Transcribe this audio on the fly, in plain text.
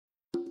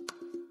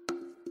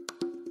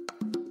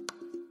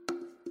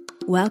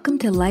Welcome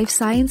to Life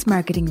Science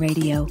Marketing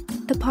Radio,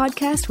 the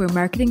podcast where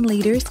marketing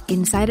leaders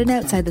inside and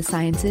outside the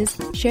sciences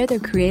share their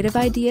creative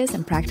ideas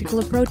and practical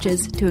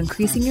approaches to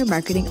increasing your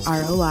marketing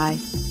ROI.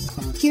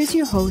 Here's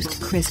your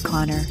host, Chris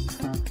Connor.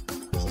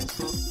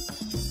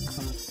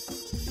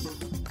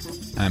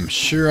 I'm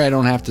sure I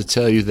don't have to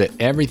tell you that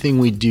everything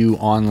we do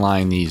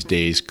online these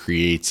days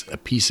creates a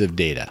piece of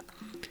data.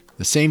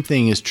 The same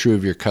thing is true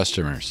of your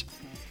customers.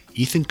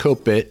 Ethan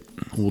Kopit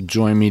will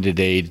join me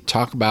today to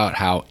talk about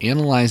how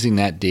analyzing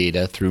that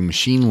data through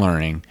machine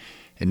learning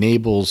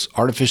enables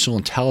artificial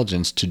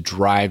intelligence to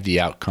drive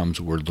the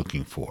outcomes we're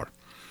looking for.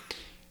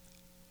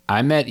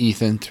 I met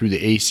Ethan through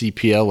the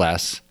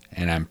ACPLS,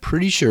 and I'm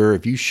pretty sure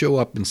if you show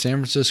up in San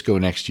Francisco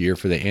next year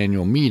for the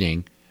annual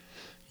meeting,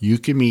 you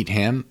can meet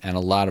him and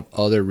a lot of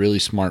other really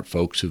smart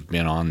folks who've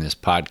been on this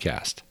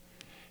podcast.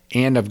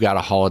 And I've got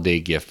a holiday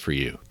gift for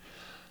you.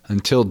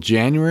 Until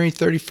January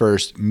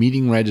 31st,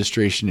 meeting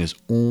registration is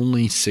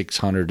only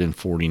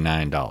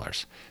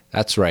 $649.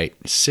 That's right,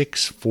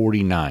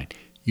 $649.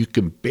 You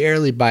can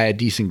barely buy a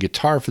decent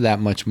guitar for that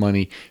much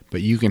money,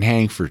 but you can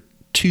hang for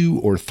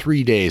 2 or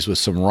 3 days with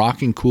some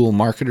rocking cool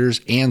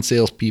marketers and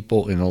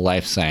salespeople in the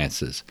life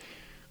sciences.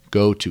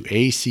 Go to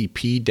acp-ls.org,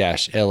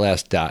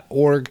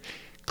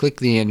 click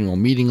the annual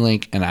meeting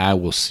link, and I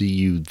will see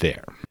you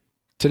there.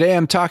 Today,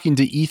 I'm talking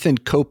to Ethan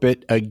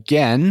Kopit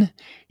again.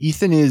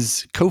 Ethan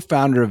is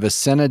co-founder of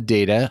Ascena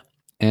Data,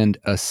 and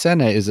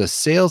Ascena is a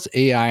sales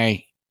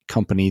AI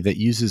company that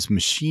uses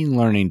machine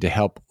learning to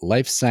help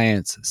life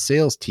science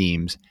sales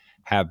teams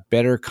have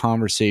better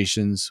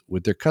conversations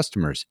with their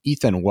customers.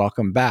 Ethan,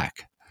 welcome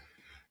back.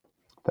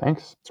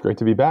 Thanks. It's great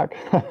to be back.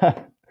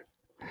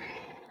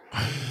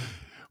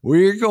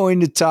 We're going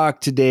to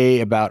talk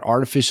today about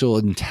artificial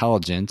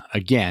intelligence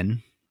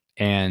again,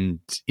 and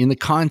in the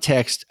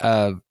context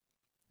of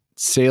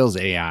sales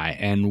AI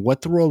and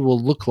what the world will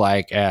look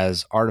like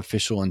as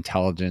artificial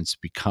intelligence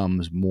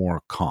becomes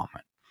more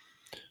common.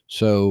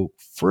 So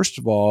first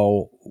of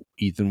all,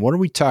 Ethan, what are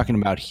we talking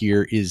about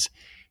here? Is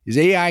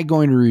AI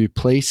going to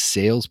replace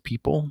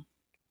salespeople?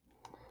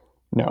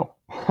 No.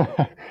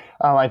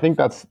 I think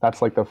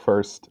that's like the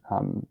first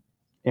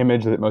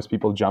image that most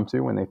people jump to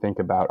when they think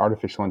about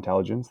artificial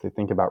intelligence. They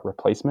think about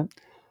replacement,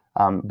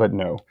 but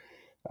no.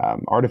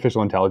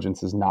 Artificial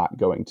intelligence is not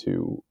going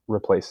to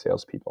replace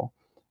salespeople.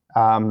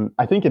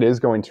 I think it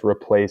is going to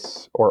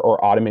replace or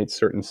automate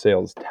certain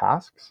sales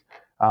tasks,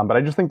 but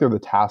I just think they're the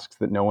tasks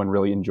that no one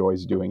really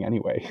enjoys doing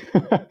anyway.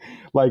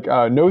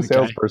 No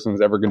salesperson is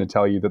ever going to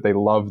tell you that they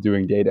love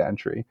doing data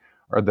entry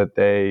or that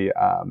they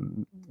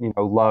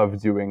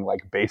love doing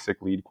like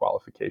basic lead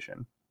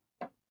qualification.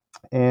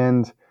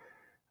 And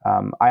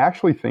I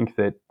actually think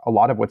that a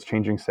lot of what's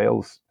changing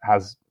sales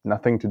has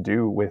nothing to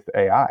do with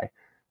AI.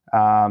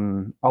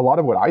 A lot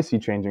of what I see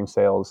changing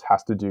sales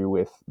has to do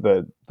with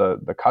the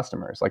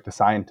customers, like the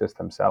scientists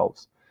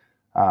themselves.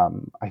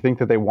 I think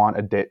that they want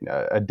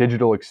a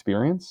digital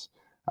experience,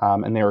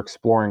 and they're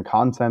exploring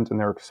content and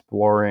they're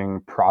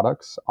exploring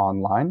products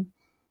online.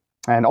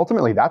 And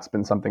ultimately, that's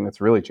been something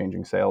that's really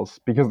changing sales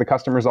because the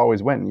customers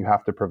always win. You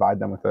have to provide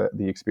them with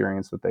the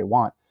experience that they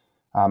want.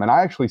 And I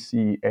actually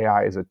see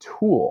AI as a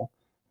tool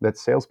that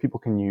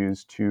salespeople can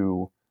use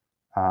to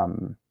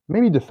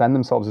maybe defend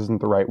themselves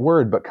isn't the right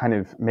word, but kind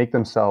of make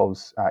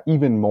themselves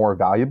even more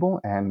valuable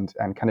and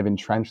kind of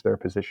entrench their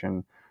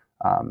position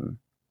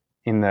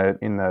in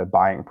the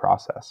buying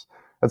process.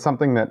 That's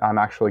something that I'm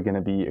actually going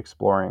to be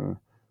exploring.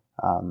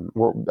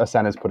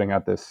 Ascena is putting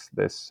out this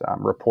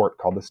report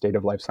called The State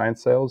of Life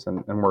Science Sales,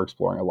 and we're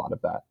exploring a lot of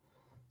that.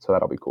 So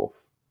that'll be cool.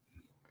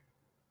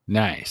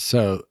 Nice.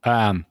 So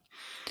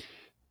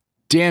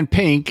Dan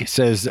Pink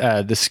says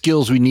the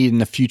skills we need in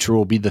the future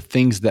will be the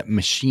things that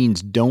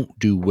machines don't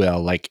do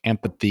well, like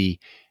empathy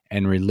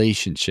and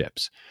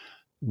relationships.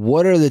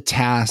 What are the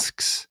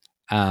tasks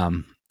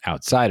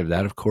outside of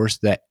that, of course,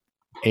 that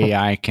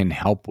AI can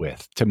help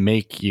with to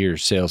make your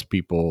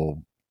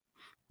salespeople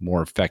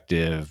more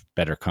effective,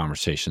 better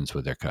conversations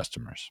with their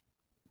customers?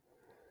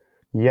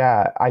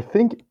 Yeah, I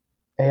think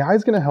AI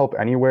is going to help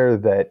anywhere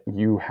that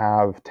you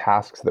have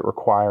tasks that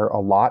require a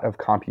lot of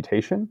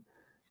computation.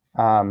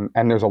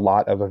 And there's a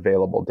lot of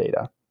available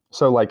data.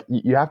 So like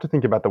you have to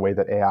think about the way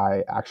that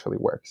AI actually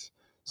works.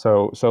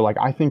 So like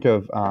I think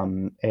of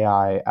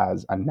AI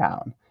as a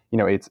noun.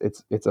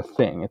 It's a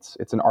thing.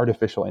 It's an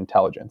artificial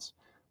intelligence.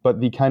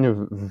 But the kind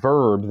of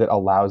verb that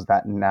allows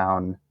that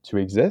noun to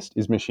exist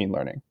is machine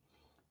learning.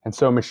 And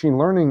so machine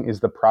learning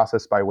is the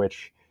process by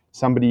which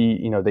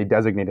somebody, they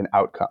designate an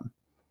outcome.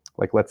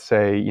 Like let's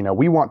say,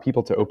 we want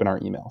people to open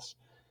our emails.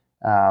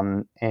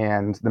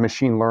 And the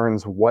machine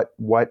learns what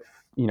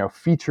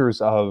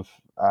features of,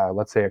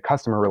 let's say, a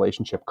customer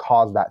relationship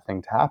cause that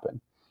thing to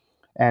happen.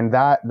 And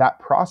that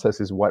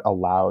process is what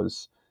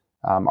allows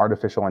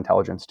artificial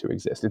intelligence to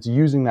exist. It's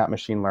using that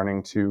machine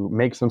learning to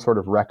make some sort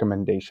of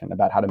recommendation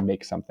about how to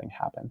make something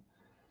happen.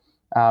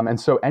 And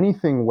so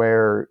anything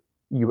where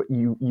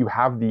you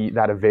have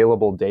that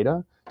available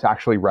data to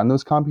actually run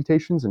those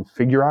computations and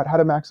figure out how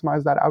to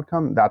maximize that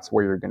outcome, that's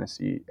where you're going to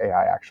see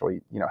AI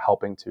actually,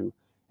 helping to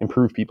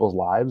improve people's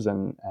lives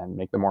and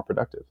make them more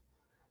productive.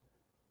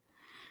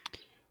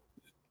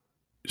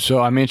 So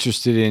I'm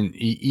interested in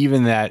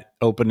even that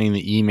opening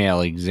the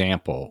email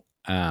example.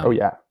 Oh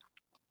yeah.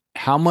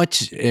 How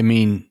much,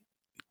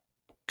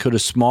 could a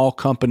small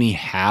company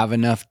have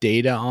enough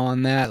data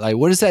on that? Like,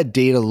 what does that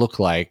data look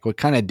like? What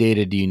kind of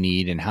data do you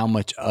need, and how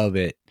much of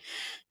it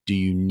do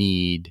you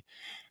need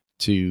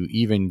to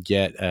even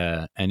get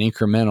an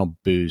incremental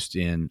boost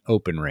in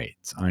open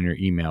rates on your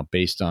email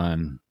based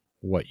on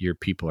what your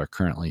people are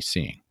currently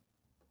seeing?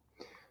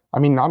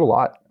 Not a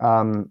lot.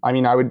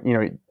 I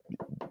would,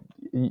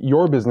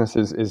 your business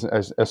is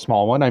a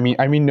small one.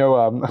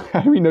 No,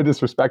 no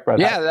disrespect by that.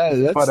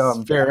 Yeah,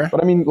 that's fair.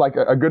 But like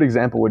a good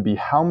example would be,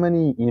 how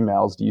many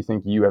emails do you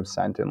think you have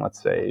sent in,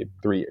 let's say,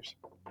 3 years?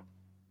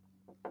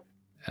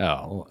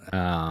 Oh,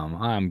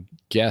 I'm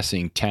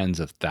guessing tens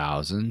of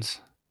thousands.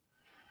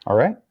 All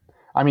right.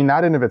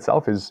 That in of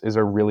itself is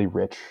a really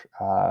rich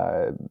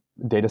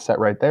data set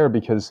right there,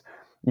 because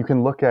you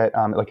can look at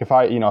like if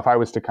I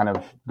was to kind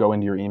of go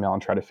into your email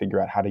and try to figure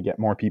out how to get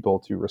more people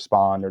to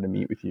respond or to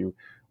meet with you,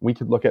 we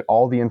could look at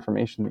all the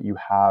information that you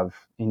have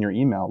in your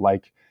email,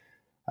 like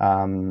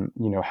how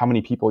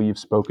many people you've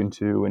spoken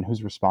to and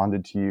who's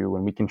responded to you,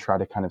 and we can try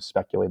to kind of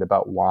speculate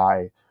about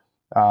why.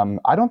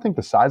 I don't think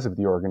the size of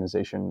the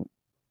organization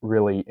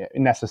really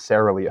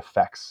necessarily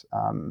affects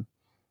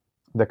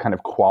the kind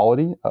of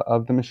quality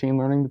of the machine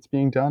learning that's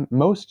being done.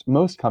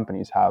 Most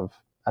companies have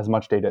as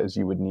much data as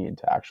you would need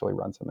to actually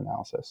run some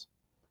analysis.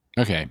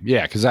 Okay.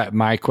 Yeah. Because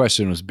my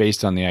question was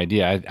based on the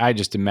idea. I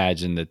just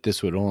imagined that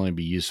this would only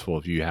be useful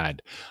if you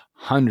had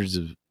hundreds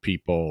of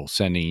people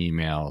sending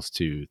emails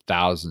to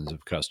thousands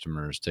of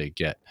customers to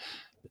get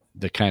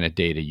the kind of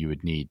data you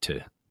would need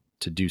to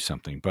do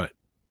something. But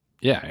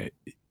yeah,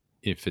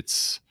 if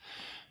it's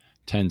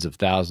tens of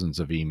thousands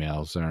of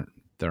emails,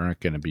 there aren't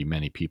going to be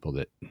many people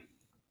that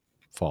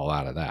fall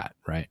out of that,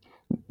 right?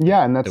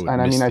 Yeah, and I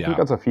think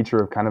that's a feature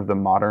of kind of the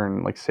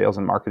modern like sales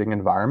and marketing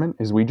environment,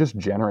 is we just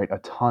generate a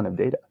ton of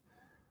data.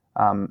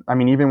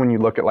 Even when you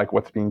look at like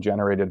what's being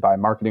generated by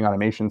marketing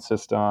automation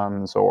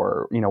systems,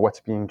 or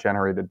what's being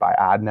generated by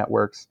ad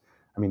networks,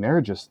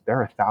 there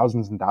are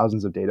thousands and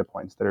thousands of data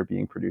points that are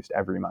being produced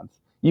every month.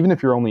 Even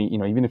if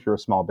you're a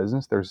small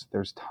business,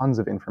 there's tons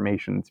of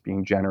information that's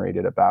being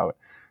generated about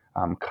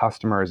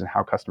customers and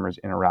how customers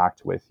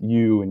interact with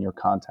you and your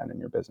content and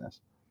your business.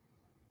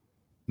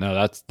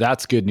 No,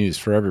 that's good news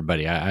for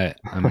everybody.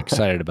 I'm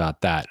excited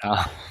about that.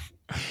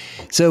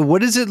 So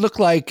what does it look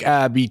like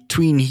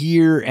between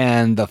here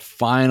and the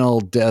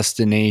final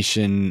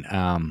destination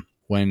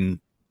when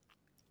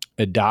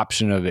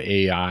adoption of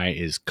AI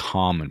is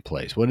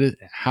commonplace?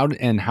 How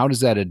does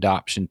that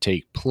adoption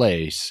take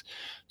place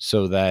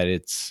so that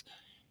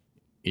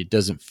it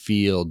doesn't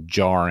feel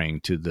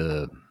jarring to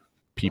the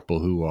people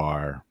who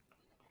are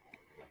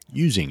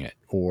using it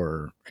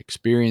or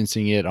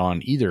experiencing it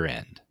on either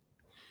end?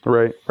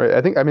 Right.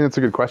 I think, that's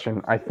a good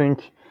question. I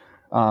think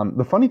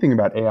the funny thing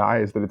about AI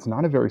is that it's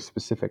not a very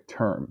specific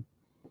term,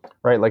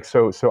 right? Like,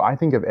 so I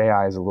think of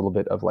AI as a little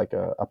bit of like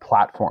a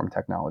platform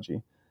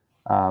technology.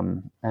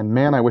 And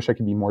man, I wish I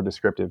could be more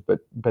descriptive, but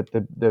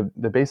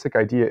the basic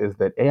idea is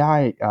that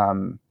AI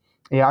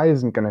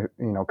isn't going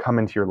to, come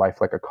into your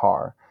life like a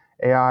car.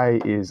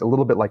 AI is a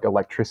little bit like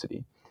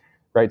electricity,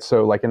 right?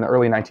 So like in the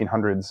early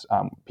 1900s,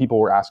 people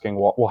were asking,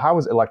 well, how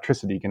is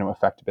electricity going to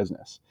affect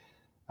business?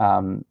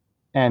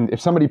 And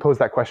if somebody posed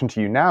that question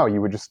to you now,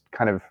 you would just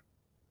kind of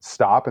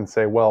stop and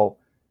say, well,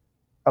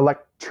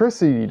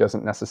 electricity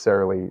doesn't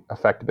necessarily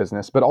affect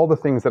business, but all the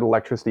things that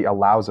electricity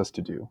allows us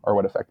to do are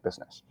what affect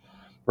business,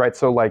 right?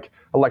 So like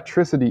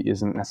electricity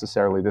isn't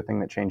necessarily the thing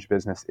that changed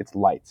business. It's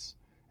lights,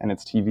 and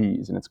it's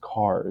TVs, and it's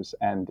cars,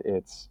 and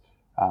it's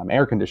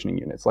air conditioning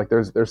units. Like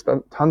there's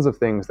tons of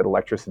things that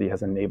electricity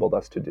has enabled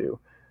us to do.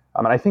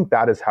 And I think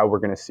that is how we're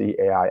going to see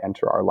AI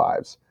enter our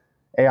lives.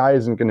 AI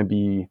isn't going to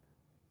be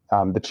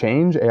the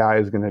change. AI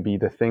is going to be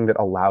the thing that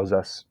allows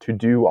us to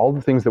do all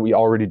the things that we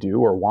already do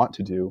or want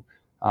to do,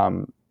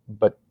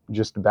 but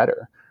just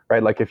better,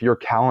 right? Like if your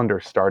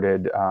calendar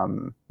started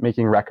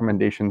making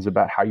recommendations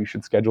about how you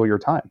should schedule your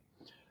time,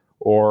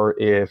 or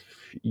if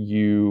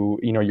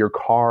your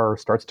car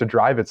starts to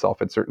drive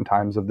itself at certain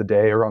times of the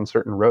day or on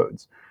certain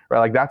roads, right?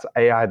 Like that's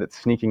AI that's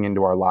sneaking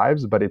into our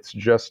lives, but it's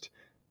just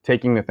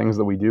taking the things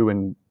that we do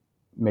and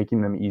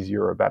making them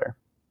easier or better.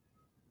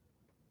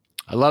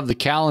 I love the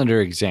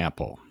calendar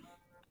example.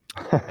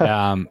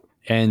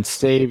 And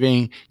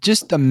saving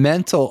just the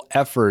mental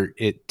effort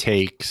it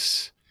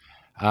takes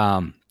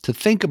to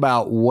think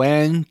about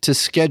when to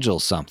schedule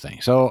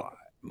something. So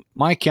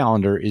my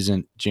calendar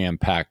isn't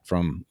jam-packed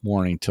from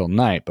morning till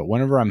night, but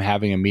whenever I'm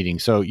having a meeting,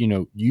 so,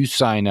 you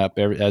sign up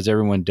as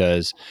everyone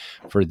does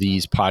for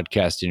these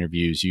podcast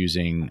interviews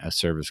using a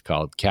service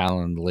called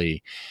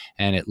Calendly,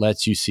 and it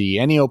lets you see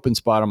any open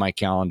spot on my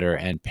calendar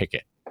and pick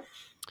it.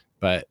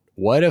 But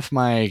what if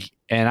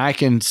and I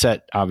can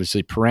set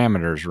obviously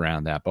parameters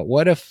around that, but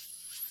what if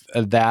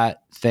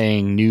that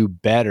thing knew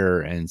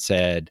better and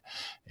said,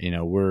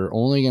 we're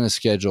only going to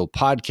schedule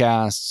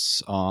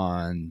podcasts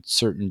on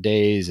certain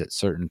days at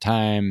certain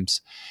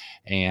times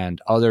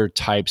and other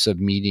types of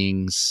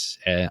meetings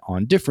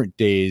on different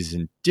days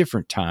and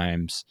different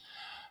times.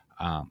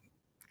 And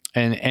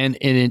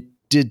it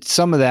did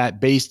some of that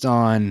based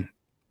on,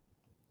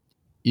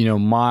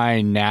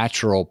 my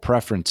natural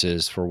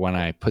preferences for when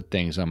I put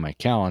things on my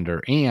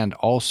calendar, and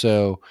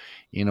also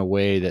in a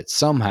way that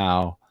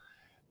somehow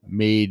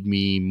made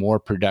me more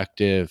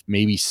productive,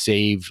 maybe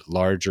saved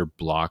larger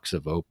blocks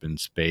of open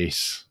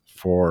space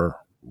for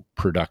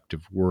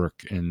productive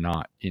work and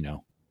not,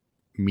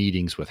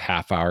 meetings with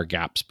half-hour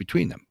gaps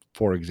between them,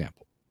 for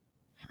example.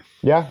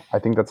 Yeah, I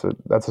think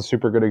that's a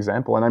super good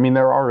example. And I mean,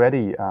 there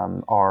already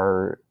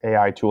are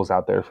AI tools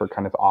out there for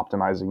kind of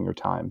optimizing your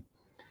time.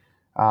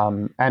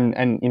 And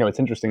it's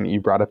interesting that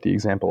you brought up the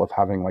example of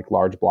having like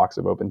large blocks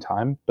of open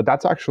time, but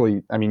that's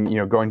actually, I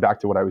mean, going back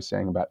to what I was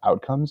saying about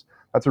outcomes,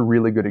 that's a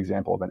really good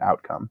example of an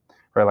outcome,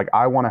 right? Like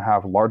I want to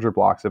have larger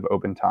blocks of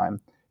open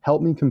time,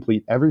 help me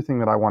complete everything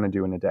that I want to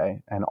do in a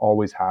day, and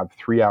always have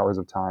 3 hours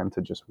of time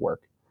to just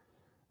work.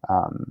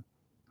 And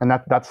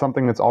that's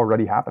something that's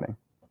already happening.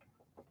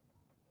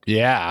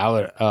 Yeah, I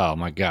would. Oh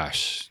my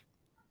gosh.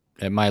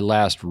 At my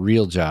last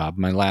real job,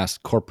 my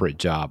last corporate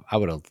job, I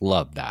would have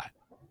loved that.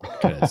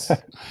 Because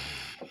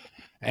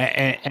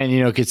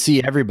and could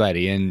see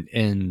everybody,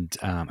 and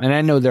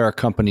I know there are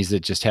companies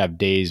that just have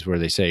days where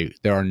they say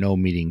there are no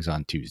meetings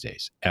on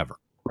Tuesdays ever,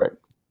 right?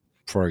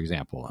 For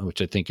example,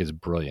 which I think is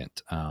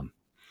brilliant.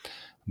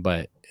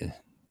 But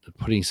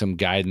putting some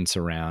guidance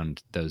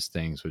around those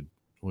things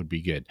would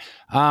be good.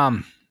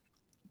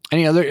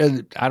 Any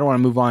other? I don't want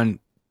to move on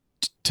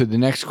to the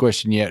next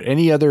question yet.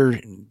 Any other?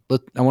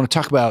 I want to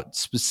talk about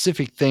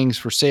specific things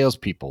for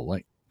salespeople,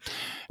 like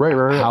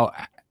right.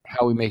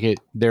 How we make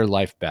their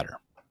life better.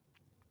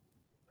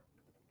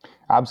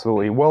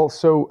 Absolutely. Well,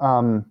 so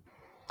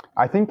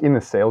I think in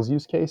the sales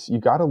use case, you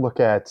got to look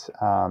at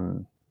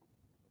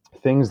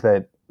things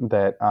that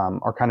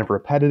are kind of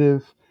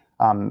repetitive.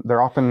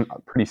 They're often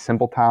pretty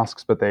simple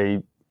tasks, but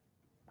they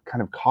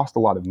kind of cost a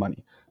lot of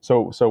money.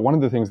 So one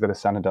of the things that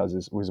Asana does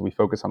is we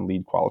focus on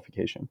lead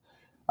qualification,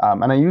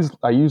 and I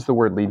use the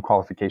word lead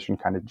qualification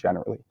kind of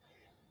generally.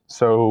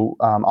 So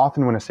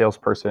often when a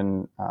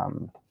salesperson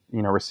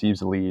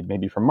receives a lead,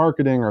 maybe from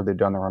marketing or they've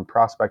done their own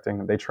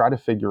prospecting, they try to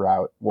figure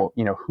out, well,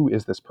 who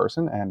is this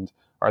person and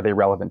are they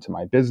relevant to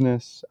my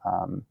business?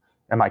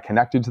 Am I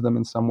connected to them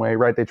in some way,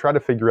 right? They try to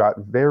figure out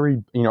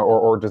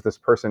or does this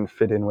person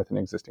fit in with an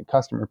existing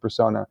customer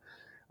persona?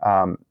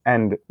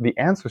 And the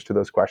answers to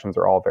those questions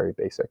are all very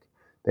basic.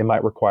 They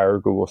might require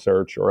a Google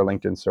search or a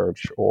LinkedIn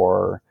search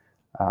or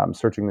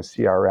searching the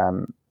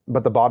CRM.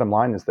 But the bottom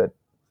line is that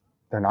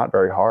they're not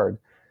very hard.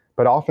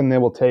 But often they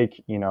will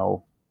take,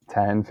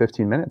 10,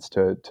 15 minutes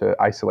to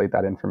isolate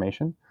that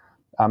information.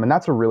 And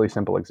that's a really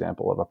simple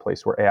example of a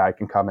place where AI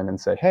can come in and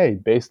say, hey,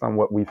 based on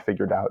what we've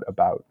figured out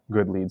about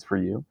good leads for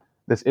you,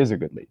 this is a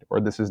good lead, or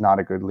this is not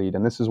a good lead,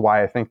 and this is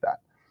why I think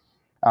that.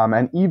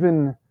 And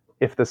even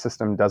if the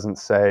system doesn't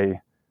say,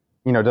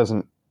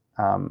 doesn't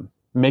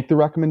make the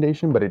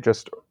recommendation, but it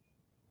just,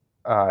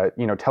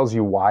 tells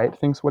you why it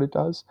thinks what it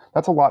does,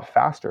 that's a lot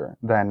faster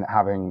than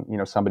having,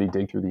 somebody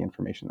dig through the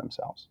information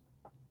themselves.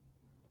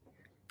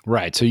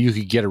 Right. So you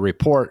could get a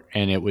report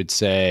and it would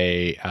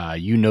say,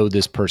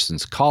 this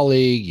person's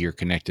colleague, you're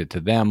connected to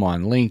them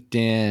on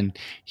LinkedIn.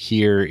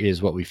 Here is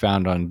what we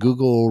found on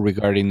Google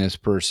regarding this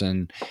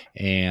person,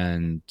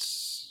 and,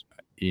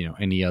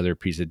 any other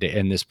piece of data.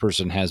 And this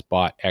person has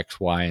bought X,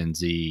 Y, and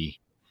Z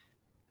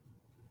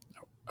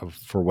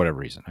for whatever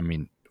reason. I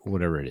mean,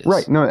 whatever it is.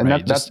 Right. No, and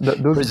right? those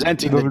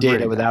presenting the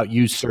data without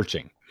you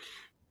searching.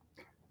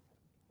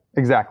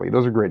 Exactly.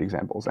 Those are great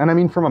examples. And I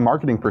mean, from a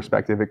marketing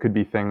perspective, it could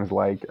be things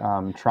like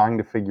trying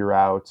to figure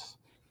out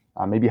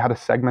maybe how to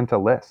segment a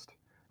list,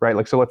 right?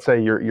 Like, so let's say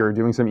you're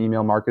doing some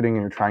email marketing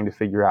and you're trying to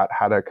figure out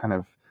how to kind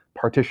of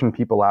partition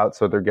people out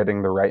so they're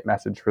getting the right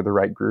message for the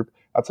right group.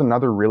 That's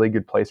another really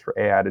good place for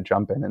AI to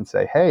jump in and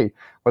say, hey,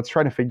 let's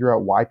try to figure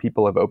out why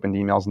people have opened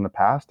emails in the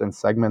past and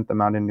segment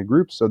them out into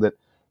groups so that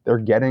they're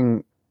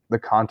getting the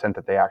content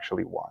that they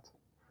actually want.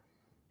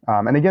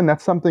 And again,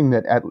 that's something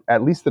that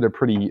at least at a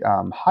pretty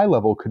high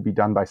level could be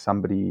done by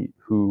somebody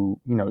who,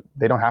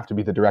 they don't have to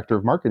be the director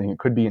of marketing. It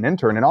could be an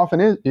intern, and often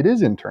it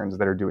is interns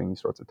that are doing these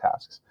sorts of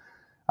tasks.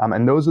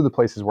 And those are the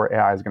places where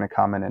AI is going to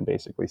come in and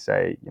basically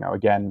say,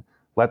 again,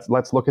 let's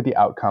look at the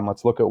outcome.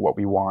 Let's look at what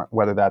we want,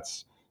 whether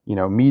that's,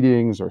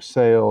 meetings or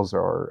sales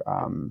or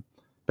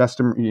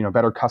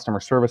better customer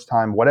service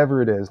time,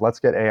 whatever it is. Let's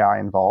get AI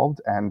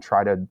involved and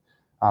try to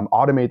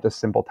automate the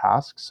simple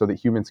tasks so that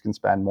humans can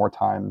spend more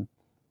time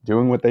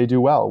doing what they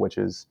do well, which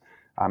is,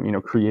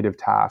 creative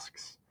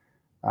tasks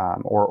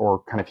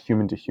or kind of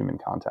human-to-human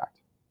contact.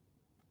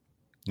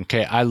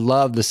 Okay, I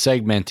love the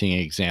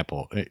segmenting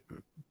example.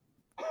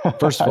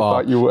 First of all,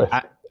 I thought you would.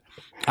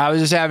 I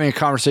was just having a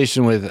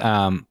conversation with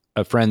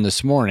a friend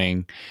this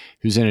morning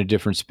who's in a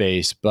different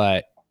space,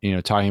 but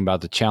talking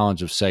about the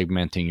challenge of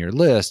segmenting your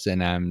list,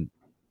 and I'm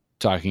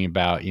talking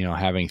about,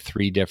 having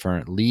 3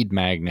 different lead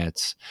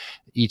magnets,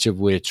 each of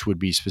which would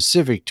be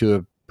specific to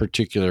a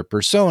particular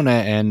persona.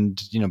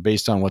 And,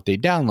 based on what they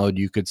download,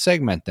 you could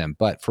segment them.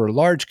 But for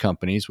large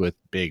companies with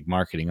big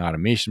marketing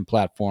automation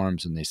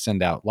platforms, and they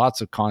send out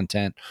lots of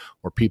content,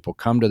 or people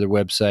come to their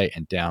website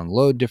and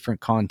download different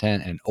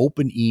content and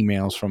open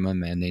emails from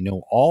them, and they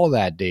know all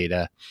that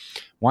data,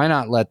 why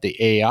not let the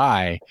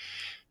AI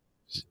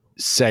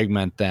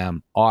segment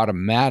them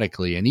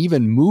automatically and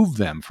even move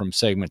them from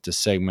segment to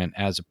segment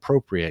as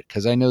appropriate?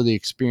 Because I know the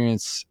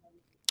experience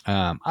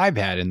I've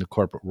had in the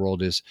corporate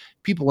world is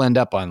people end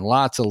up on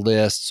lots of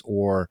lists,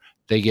 or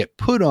they get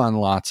put on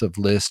lots of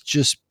lists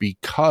just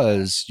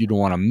because you don't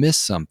want to miss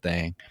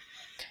something.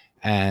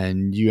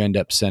 And you end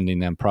up sending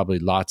them probably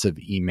lots of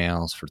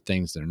emails for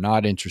things they're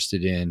not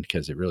interested in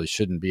because it really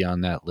shouldn't be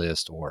on that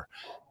list, or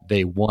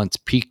they once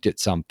peaked at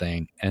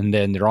something and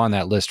then they're on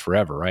that list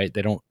forever, right?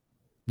 They don't,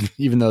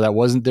 even though that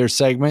wasn't their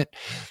segment,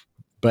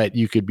 but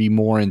you could be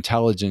more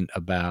intelligent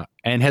about,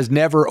 and has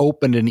never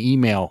opened an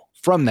email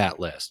from that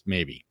list,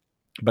 maybe,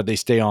 but they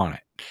stay on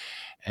it.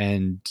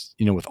 And,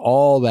 with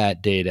all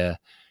that data,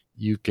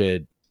 you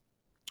could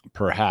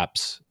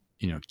perhaps,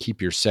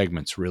 keep your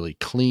segments really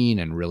clean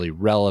and really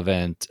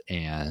relevant,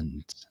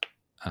 and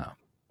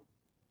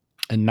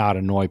not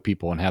annoy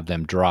people and have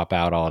them drop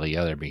out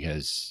altogether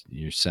because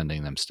you're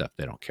sending them stuff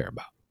they don't care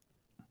about.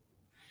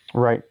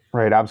 Right,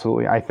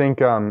 absolutely. I think,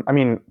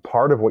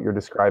 part of what you're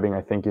describing,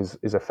 I think, is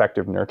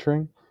effective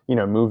nurturing.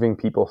 Moving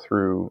people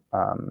through,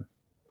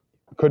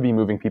 could be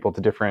moving people to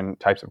different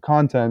types of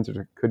content,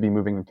 or could be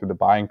moving them through the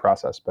buying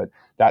process. But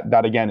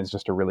that again is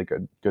just a really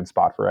good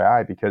spot for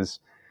AI, because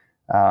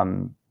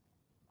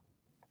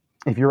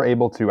if you're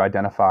able to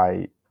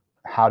identify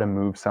how to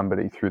move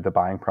somebody through the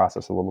buying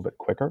process a little bit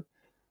quicker,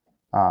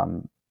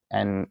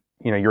 and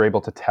you're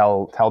able to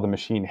tell the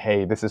machine,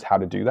 hey, this is how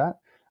to do that.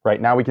 Right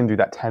now we can do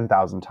that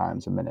 10,000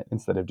 times a minute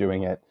instead of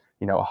doing it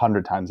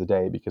 100 times a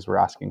day, because we're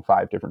asking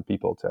 5 different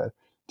people to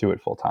do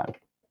it full time.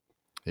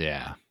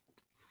 Yeah.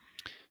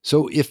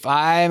 So if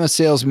I'm a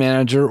sales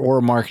manager or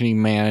a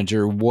marketing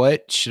manager,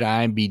 what should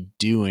I be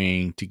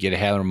doing to get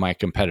ahead of my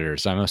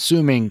competitors? I'm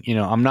assuming,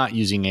 I'm not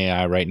using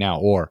AI right now,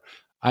 or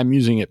I'm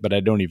using it, but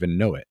I don't even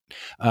know it.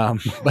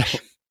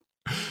 But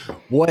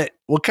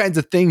what kinds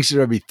of things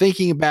should I be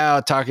thinking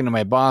about, talking to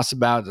my boss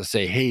about, to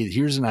say, hey,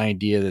 here's an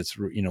idea that's,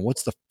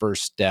 what's the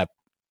first step?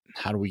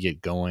 How do we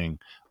get going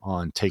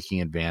on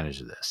taking advantage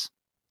of this?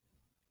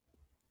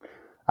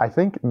 I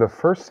think the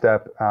first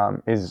step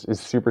is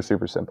super,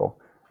 super simple.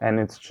 And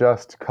it's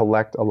just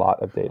collect a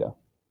lot of data.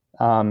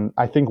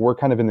 I think we're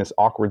kind of in this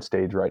awkward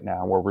stage right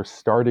now where we're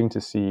starting to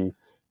see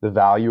the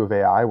value of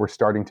AI. We're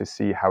starting to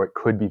see how it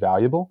could be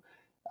valuable.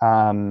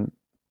 And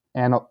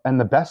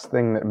the best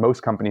thing that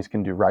most companies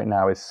can do right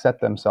now is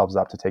set themselves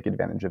up to take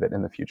advantage of it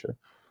in the future.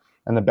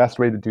 And the best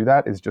way to do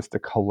that is just to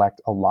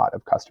collect a lot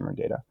of customer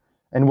data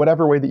in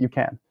whatever way that you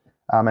can.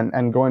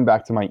 And going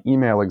back to my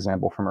email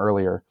example from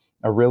earlier,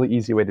 a really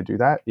easy way to do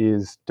that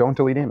is don't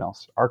delete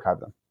emails, archive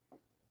them.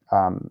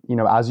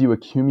 As you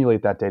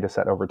accumulate that data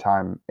set over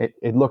time,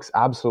 it looks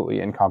absolutely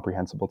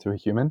incomprehensible to a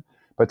human,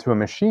 but to a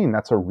machine,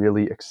 that's a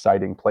really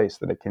exciting place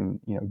that it can,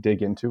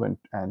 dig into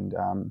and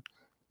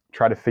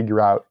try to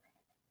figure out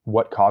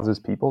what causes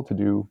people to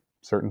do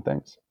certain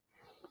things.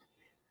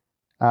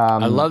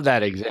 I love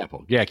that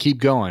example. Yeah, keep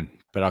going,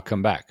 but I'll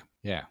come back.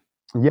 Yeah.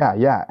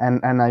 Yeah.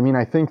 And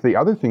I think the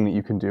other thing that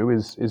you can do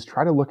is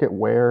try to look at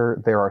where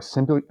there are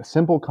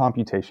simple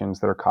computations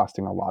that are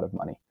costing a lot of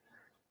money.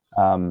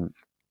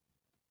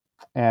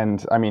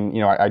 And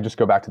I just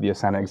go back to the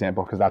Asana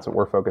example because that's what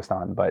we're focused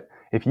on. But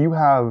if you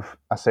have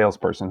a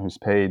salesperson who's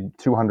paid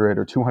 $200,000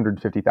 or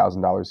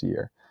 $250,000 a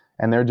year,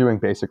 and they're doing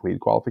basic lead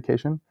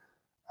qualification,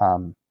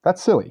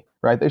 that's silly,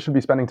 right? They should be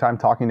spending time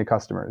talking to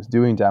customers,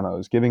 doing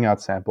demos, giving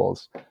out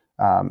samples,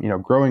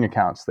 growing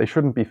accounts. They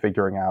shouldn't be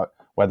figuring out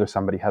whether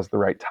somebody has the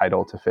right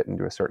title to fit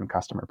into a certain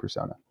customer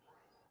persona.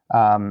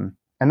 And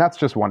that's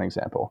just one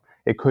example.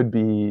 It could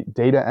be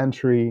data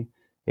entry.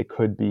 It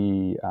could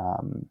be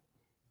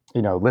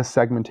list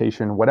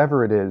segmentation,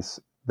 whatever it is.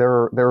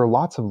 There are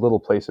lots of little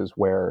places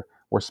where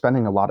we're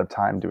spending a lot of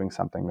time doing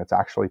something that's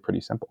actually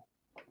pretty simple.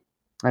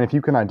 And if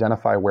you can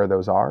identify where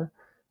those are,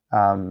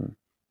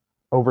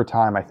 over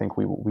time, I think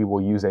we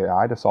will use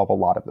AI to solve a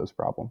lot of those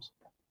problems.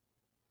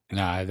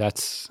 Nah,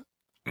 that's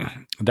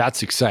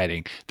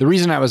exciting. The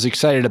reason I was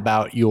excited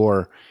about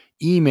your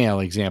email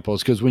example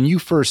is because when you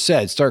first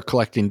said start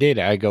collecting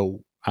data,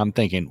 I'm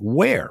thinking,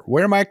 where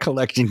am I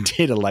collecting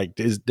data? Like,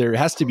 there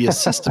has to be a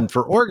system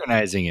for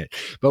organizing it.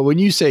 But when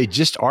you say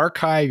just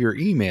archive your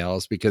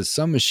emails, because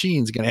some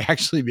machine's going to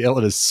actually be able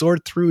to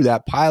sort through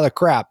that pile of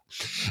crap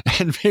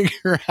and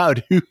figure out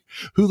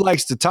who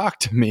likes to talk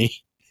to me,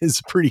 is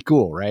pretty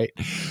cool, right?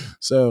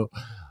 So,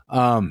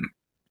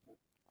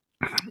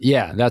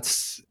 yeah,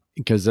 that's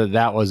because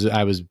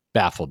I was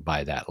baffled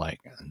by that. Like,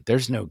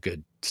 there's no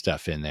good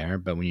stuff in there.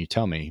 But when you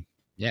tell me,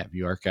 yeah, if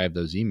you archive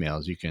those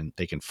emails,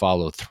 they can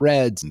follow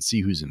threads and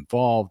see who's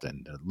involved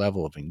and the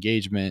level of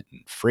engagement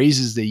and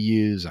phrases they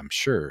use. I'm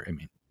sure. I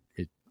mean,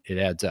 it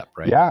adds up,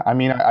 right? Yeah, I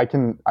mean, I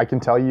can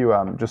tell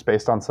you just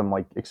based on some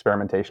like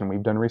experimentation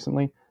we've done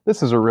recently.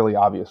 This is a really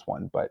obvious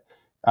one, but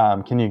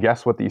can you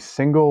guess what the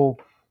single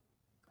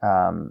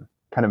kind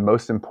of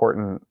most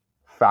important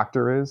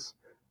factor is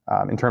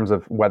in terms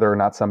of whether or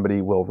not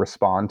somebody will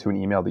respond to an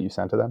email that you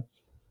sent to them?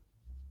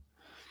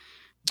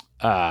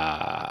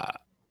 I'm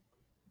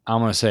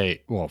going to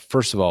say, well,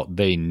 first of all,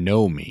 they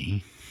know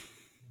me.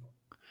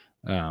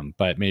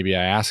 But maybe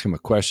I ask them a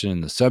question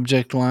in the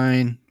subject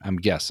line. I'm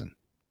guessing.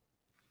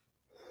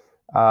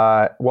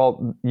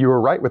 Well, you were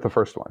right with the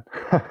first one,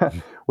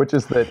 which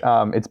is that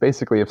it's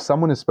basically if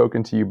someone has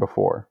spoken to you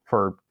before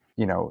for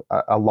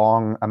a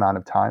long amount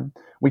of time,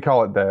 we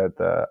call it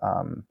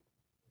the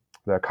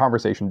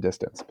conversation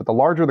distance. But the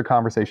larger the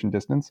conversation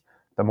distance,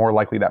 the more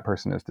likely that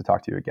person is to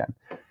talk to you again.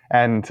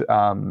 And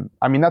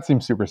I mean, that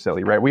seems super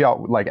silly, right? We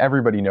all like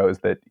everybody knows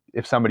that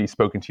if somebody's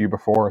spoken to you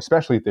before,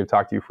 especially if they've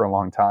talked to you for a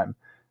long time,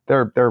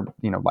 they're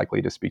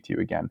likely to speak to you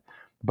again.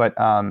 But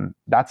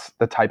that's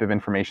the type of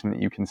information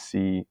that you can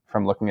see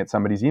from looking at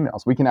somebody's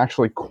emails. We can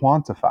actually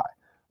quantify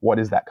what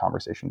is that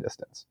conversation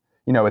distance.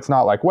 It's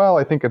not like, well,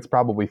 I think it's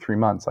probably 3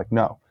 months. Like,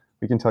 no,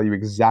 we can tell you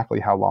exactly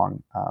how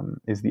long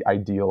is the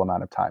ideal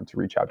amount of time to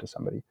reach out to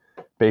somebody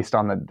based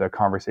on the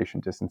conversation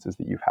distances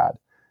that you've had.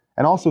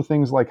 And also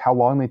things like how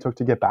long they took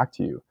to get back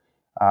to you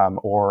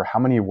or how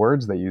many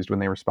words they used when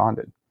they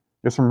responded.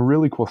 There's some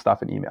really cool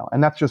stuff in email.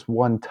 And that's just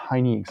one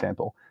tiny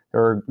example.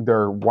 There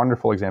are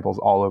wonderful examples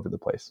all over the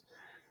place.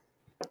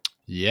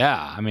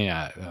 Yeah. I mean,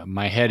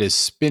 my head is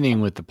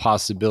spinning with the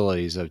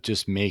possibilities of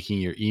just making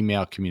your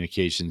email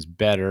communications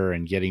better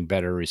and getting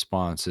better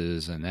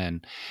responses, and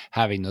then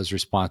having those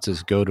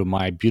responses go to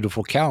my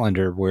beautiful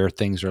calendar where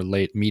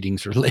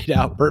meetings are laid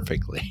out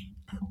perfectly.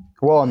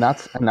 Well, and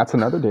that's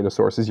another data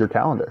source is your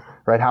calendar,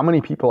 right? How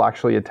many people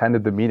actually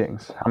attended the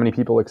meetings? How many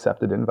people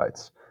accepted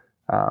invites?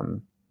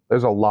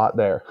 There's a lot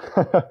there.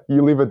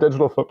 You leave a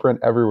digital footprint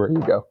everywhere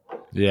you go.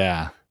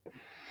 Yeah.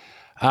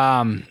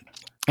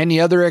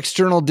 Any other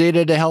external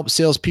data to help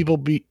salespeople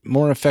be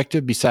more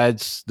effective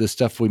besides the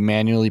stuff we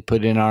manually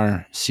put in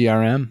our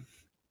CRM?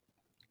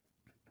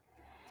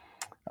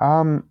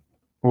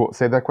 Well,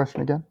 say that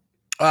question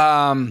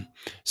again.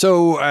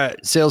 So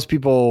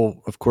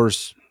salespeople, of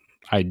course,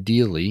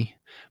 ideally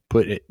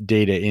put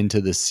data into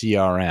the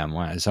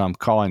CRM. So I'm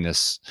calling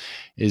this,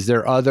 is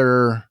there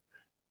other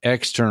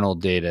external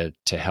data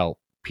to help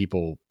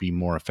people be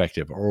more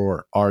effective,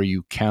 or are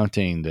you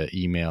counting the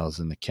emails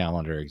and the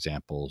calendar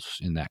examples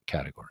in that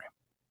category?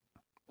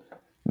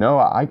 No,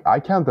 I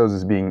count those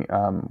as being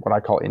what I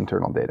call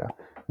internal data.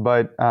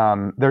 But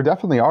there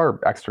definitely are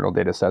external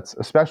data sets,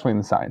 especially in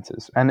the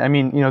sciences. And I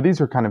mean, these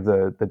are kind of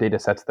the data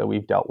sets that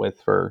we've dealt with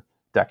for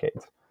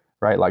decades,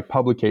 right? Like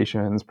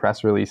publications,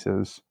 press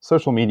releases,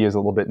 social media is a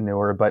little bit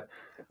newer, but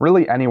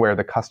really anywhere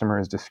the customer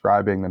is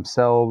describing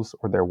themselves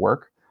or their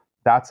work,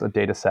 that's a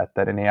data set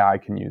that an AI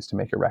can use to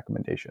make a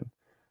recommendation,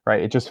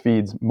 right? It just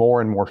feeds more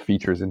and more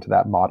features into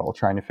that model,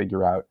 trying to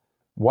figure out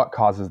what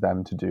causes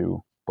them to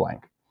do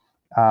blank.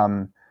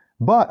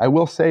 But I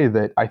will say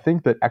that I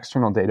think that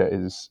external data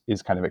is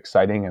kind of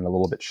exciting and a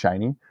little bit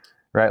shiny,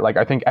 right? Like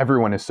I think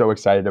everyone is so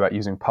excited about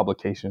using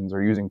publications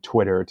or using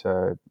Twitter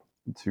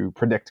to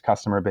predict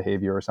customer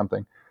behavior or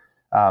something.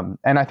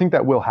 And I think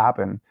that will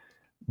happen,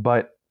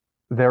 but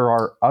there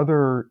are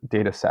other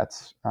data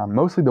sets,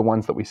 mostly the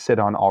ones that we sit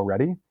on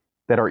already,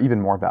 that are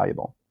even more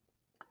valuable.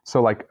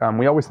 So like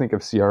we always think of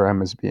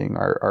CRM as being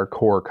our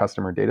core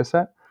customer data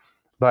set.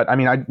 But I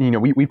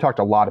mean, we've talked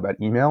a lot about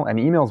email, and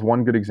email is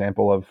one good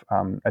example of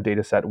a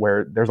data set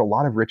where there's a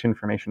lot of rich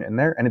information in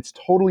there, and it's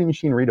totally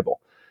machine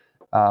readable.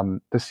 The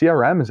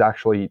CRM is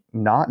actually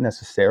not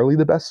necessarily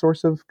the best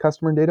source of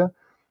customer data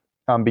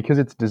because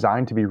it's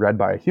designed to be read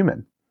by a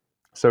human.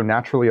 So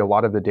naturally, a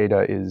lot of the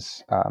data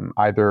is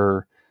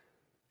either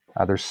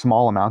there's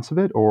small amounts of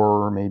it,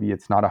 or maybe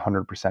it's not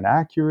 100%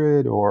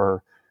 accurate,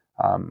 or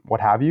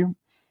what have you.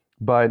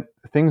 But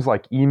things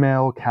like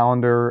email,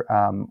 calendar,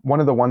 one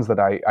of the ones that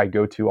I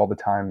go to all the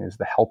time is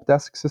the help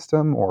desk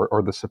system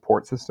or the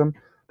support system.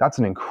 That's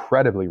an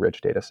incredibly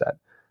rich data set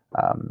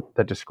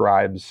that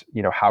describes,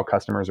 how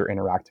customers are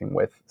interacting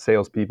with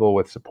salespeople,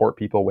 with support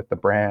people, with the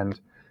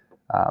brand.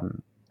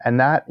 And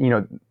that,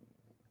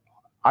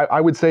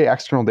 I would say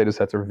external data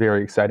sets are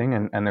very exciting,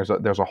 and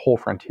there's a whole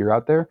frontier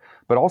out there.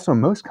 But also,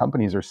 most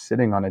companies are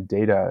sitting on a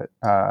data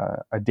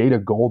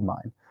gold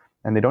mine,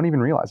 and they don't even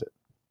realize it.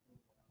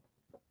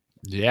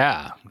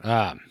 Yeah.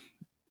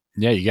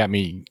 You got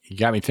me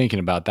thinking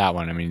about that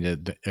one. I mean,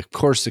 of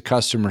course, the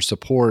customer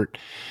support,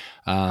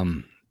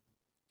 I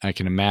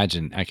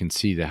can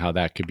see how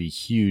that could be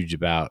huge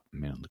about,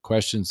 the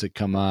questions that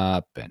come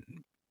up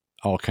and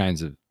all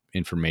kinds of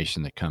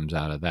information that comes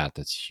out of that.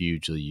 That's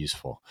hugely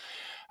useful.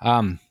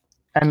 And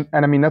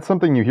I mean, that's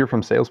something you hear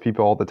from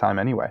salespeople all the time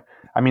anyway.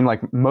 I mean,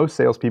 like most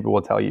salespeople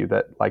will tell you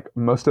that like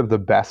most of the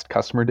best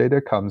customer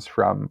data comes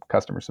from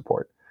customer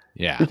support.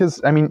 Yeah. Because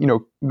I mean,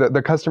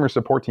 the customer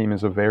support team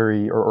is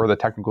or the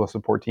technical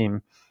support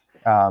team,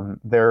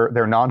 they're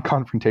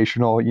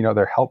non-confrontational,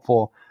 they're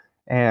helpful.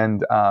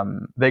 And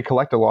they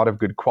collect a lot of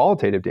good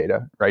qualitative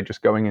data, right?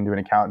 Just going into an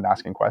account and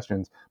asking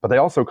questions. But they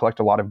also collect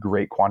a lot of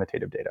great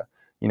quantitative data.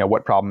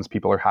 What problems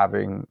people are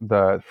having,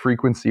 the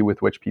frequency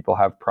with which people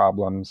have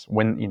problems,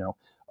 when,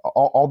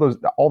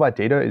 all that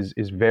data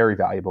is very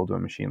valuable to a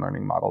machine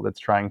learning model that's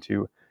trying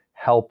to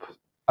help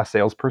a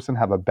salesperson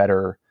have a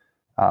better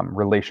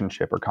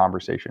relationship or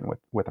conversation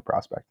with a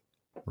prospect.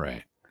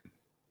 Right.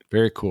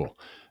 Very cool.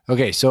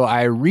 Okay, so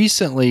I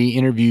recently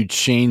interviewed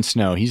Shane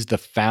Snow. He's the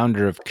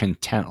founder of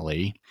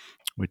Contently,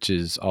 which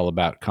is all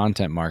about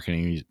content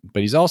marketing,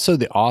 but he's also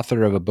the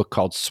author of a book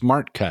called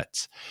Smart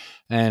Cuts.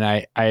 And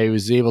I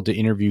was able to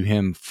interview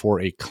him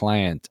for a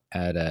client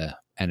at an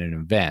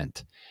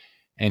event.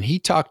 And he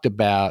talked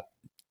about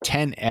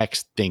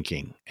 10x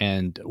thinking.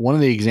 And one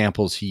of the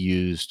examples he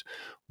used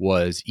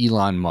was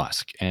Elon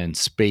Musk and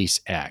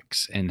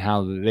SpaceX and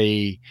how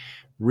they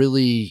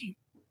really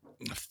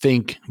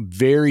think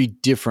very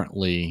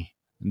differently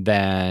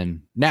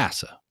than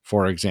NASA,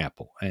 for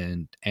example,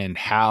 and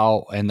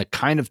the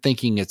kind of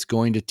thinking it's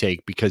going to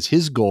take, because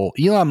his goal,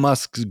 Elon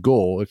Musk's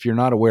goal, if you're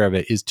not aware of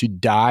it, is to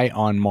die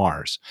on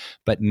Mars,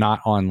 but not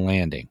on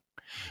landing,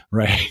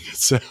 right?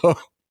 So,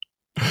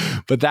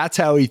 but that's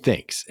how he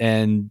thinks.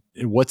 And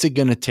what's it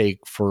going to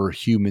take for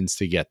humans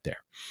to get there?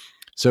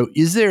 So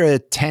is there a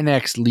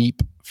 10x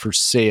leap for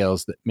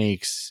sales that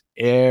makes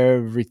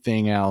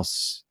everything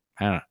else,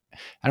 I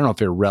don't know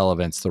if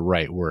irrelevant's the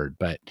right word,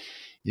 but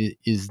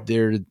is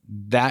there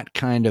that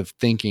kind of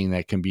thinking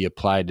that can be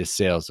applied to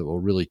sales that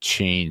will really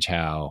change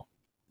how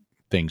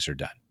things are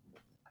done?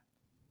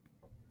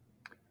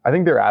 I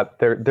think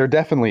there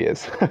definitely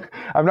is.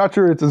 I'm not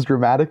sure it's as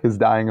dramatic as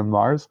dying on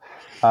Mars.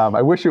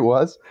 I wish it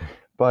was,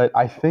 but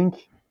I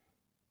think,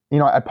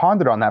 I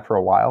pondered on that for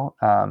a while.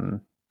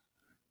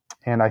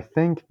 And I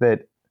think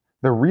that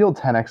the real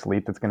 10x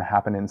leap that's going to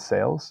happen in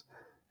sales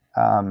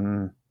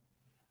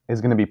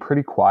is going to be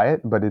pretty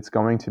quiet, but it's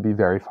going to be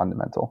very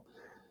fundamental.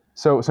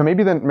 So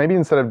maybe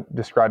instead of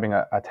describing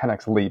a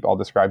 10x leap, I'll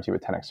describe to you a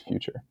 10x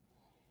future,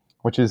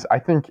 which is, I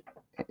think,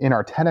 in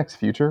our 10x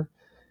future,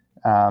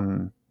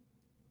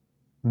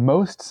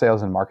 most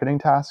sales and marketing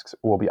tasks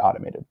will be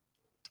automated.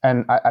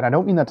 And I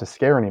don't mean that to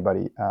scare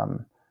anybody,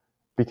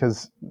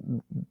 because,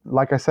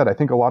 like I said, I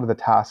think a lot of the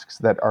tasks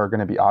that are going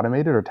to be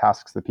automated are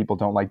tasks that people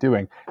don't like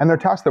doing. And they're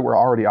tasks that we're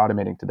already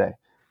automating today,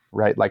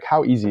 right? Like,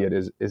 how easy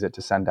is it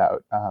to send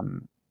out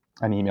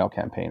an email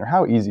campaign, or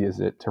how easy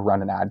is it to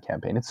run an ad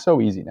campaign? It's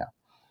so easy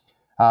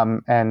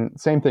now. And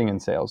same thing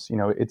in sales.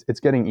 It's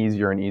getting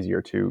easier and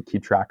easier to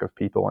keep track of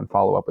people and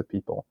follow up with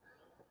people.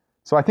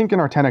 So I think in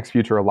our 10x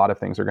future, a lot of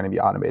things are going to be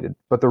automated.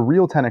 But the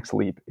real 10x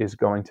leap is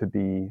going to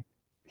be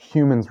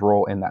humans'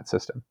 role in that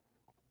system.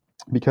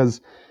 Because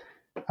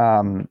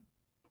I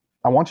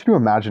want you to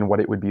imagine what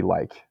it would be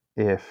like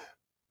if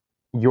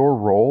your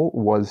role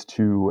was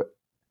to,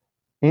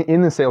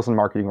 in the sales and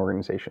marketing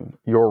organization,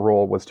 your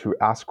role was to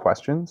ask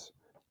questions,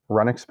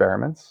 run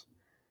experiments,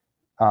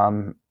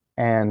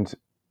 and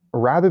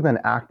rather than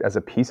act as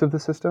a piece of the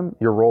system,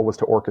 your role was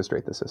to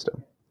orchestrate the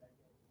system.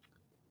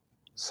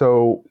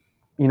 So,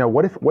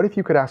 what if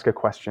you could ask a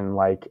question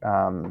like,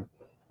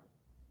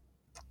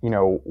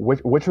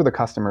 which are the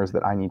customers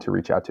that I need to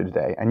reach out to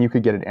today? And you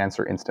could get an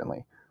answer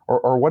instantly.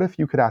 Or what if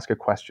you could ask a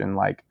question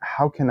like,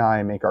 how can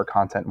I make our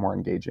content more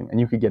engaging? And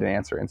you could get an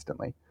answer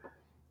instantly.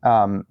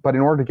 But in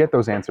order to get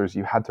those answers,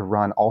 you had to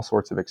run all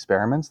sorts of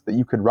experiments that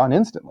you could run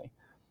instantly.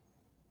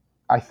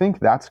 I think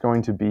that's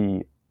going to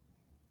be,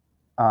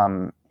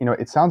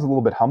 it sounds a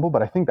little bit humble,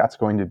 but I think that's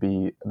going to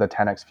be the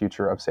 10x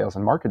future of sales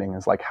and marketing,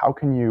 is like, how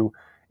can you,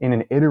 in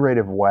an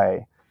iterative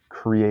way,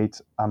 create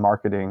a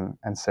marketing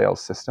and sales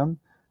system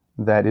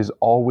that is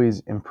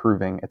always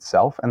improving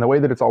itself. And the way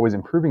that it's always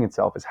improving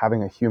itself is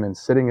having a human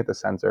sitting at the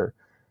center,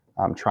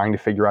 trying to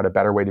figure out a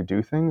better way to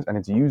do things. And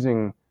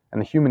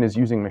the human is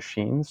using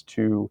machines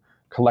to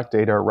collect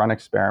data, run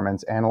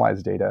experiments,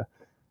 analyze data,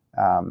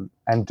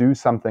 and do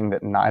something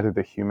that neither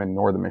the human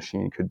nor the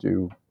machine could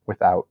do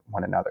without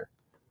one another.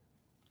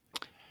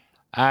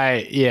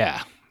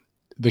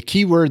 The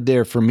key word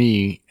there for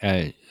me,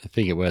 I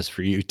think it was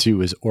for you too,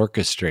 was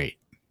orchestrate.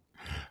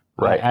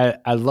 Right.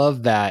 I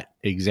love that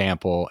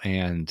example,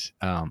 and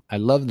I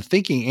love the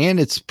thinking, and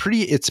it's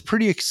pretty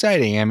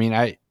exciting. I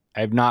mean,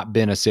 I've not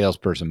been a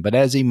salesperson, but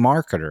as a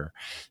marketer,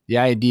 the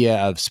idea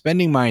of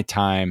spending my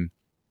time,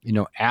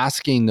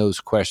 asking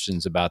those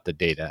questions about the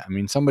data. I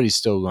mean, somebody's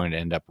still going to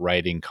end up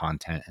writing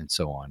content and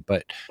so on,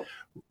 but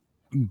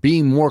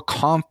being more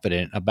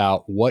confident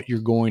about what you're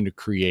going to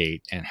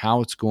create and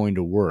how it's going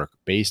to work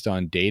based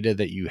on data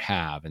that you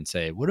have, and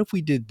say, what if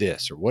we did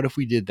this, or what if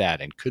we did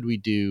that, and could we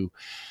do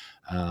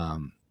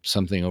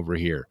something over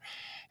here,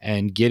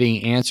 and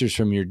getting answers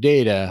from your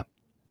data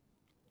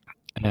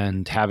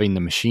and having the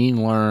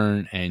machine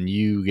learn, and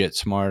you get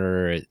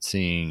smarter at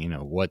seeing,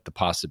 what the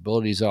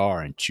possibilities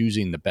are and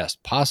choosing the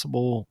best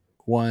possible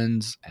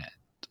ones, and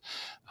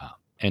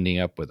ending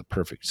up with a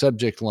perfect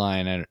subject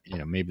line. And,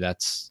 maybe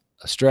that's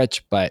a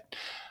stretch, but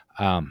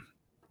I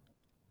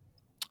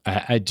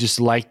just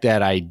like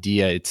that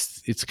idea.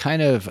 It's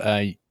kind of,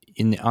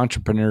 in the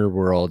entrepreneur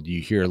world,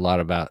 you hear a lot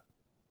about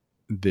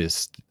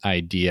this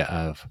idea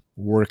of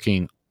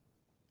working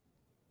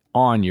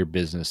on your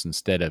business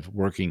instead of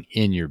working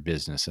in your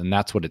business. And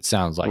that's what it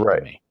sounds like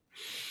to me.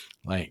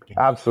 Like,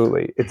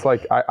 absolutely. It's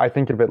like, I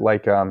think of it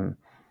like,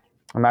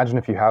 imagine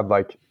if you had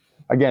like,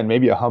 again,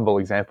 maybe a humble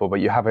example, but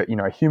you have a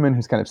human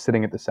who's kind of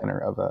sitting at the center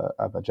of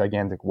a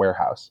gigantic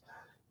warehouse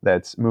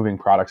that's moving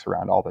products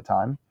around all the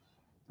time.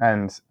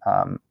 And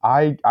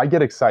I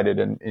get excited,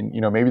 and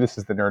maybe this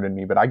is the nerd in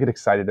me, but I get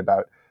excited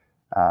about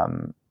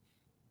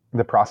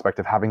the prospect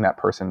of having that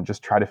person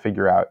just try to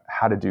figure out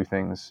how to do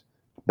things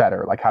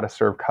better, like how to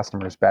serve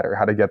customers better,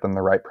 how to get them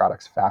the right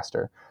products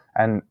faster.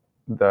 And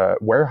the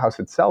warehouse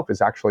itself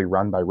is actually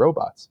run by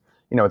robots.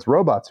 It's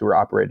robots who are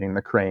operating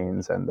the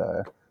cranes and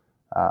the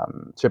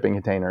shipping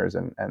containers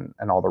and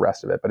all the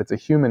rest of it. But it's a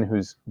human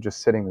who's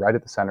just sitting right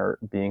at the center,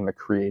 being the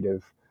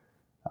creative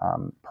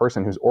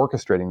person who's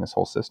orchestrating this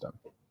whole system.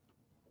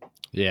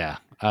 Yeah,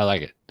 I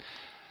like it.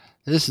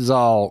 This is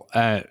all,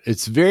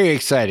 it's very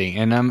exciting.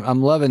 And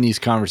I'm loving these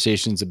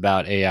conversations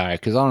about AI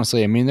because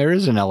honestly, I mean, there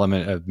is an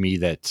element of me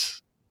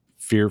that's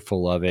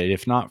fearful of it,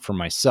 if not for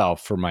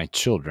myself, for my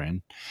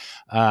children.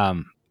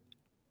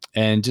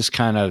 And just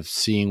kind of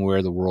seeing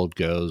where the world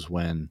goes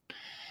when,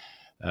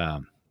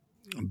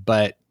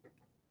 but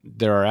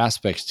there are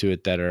aspects to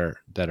it that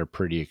are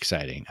pretty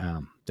exciting.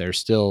 I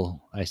still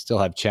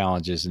have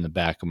challenges in the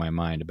back of my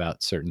mind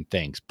about certain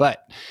things,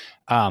 but,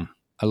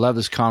 I love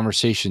this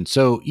conversation.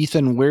 So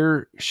Ethan,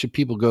 where should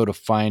people go to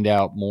find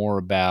out more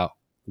about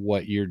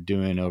what you're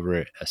doing over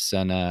at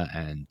Ascena?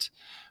 And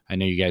I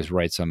know you guys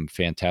write some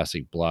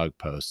fantastic blog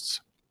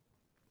posts.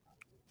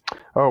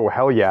 Oh,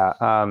 hell yeah.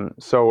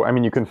 So, I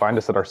mean, you can find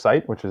us at our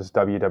site, which is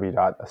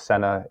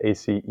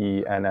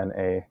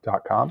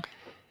www.acenna.com.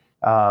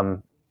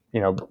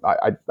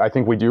 I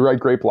think we do write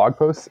great blog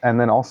posts. And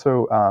then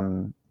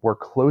also, we're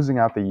closing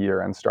out the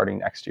year and starting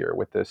next year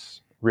with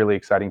this really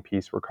exciting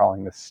piece we're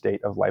calling the State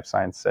of Life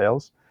Science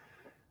Sales.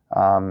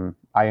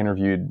 I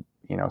interviewed,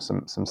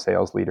 some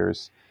sales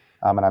leaders,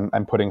 and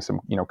I'm putting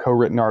some,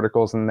 co-written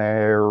articles in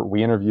there.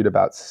 We interviewed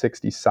about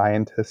 60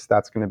 scientists.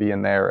 That's going to be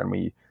in there, and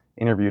we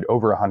interviewed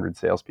over 100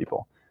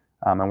 salespeople,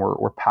 and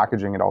we're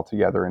packaging it all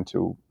together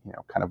into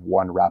kind of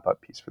one wrap-up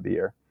piece for the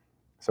year.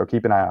 So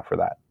keep an eye out for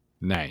that.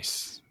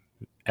 Nice,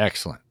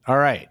 excellent. All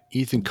right,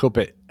 Ethan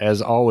Kopit,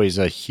 as always,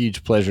 a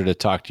huge pleasure to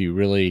talk to you.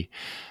 Really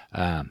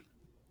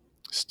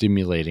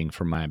stimulating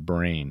for my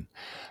brain.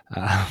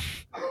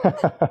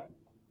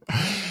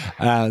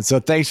 So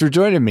thanks for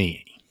joining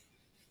me.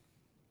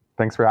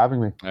 Thanks for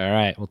having me. All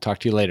right, we'll talk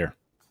to you later.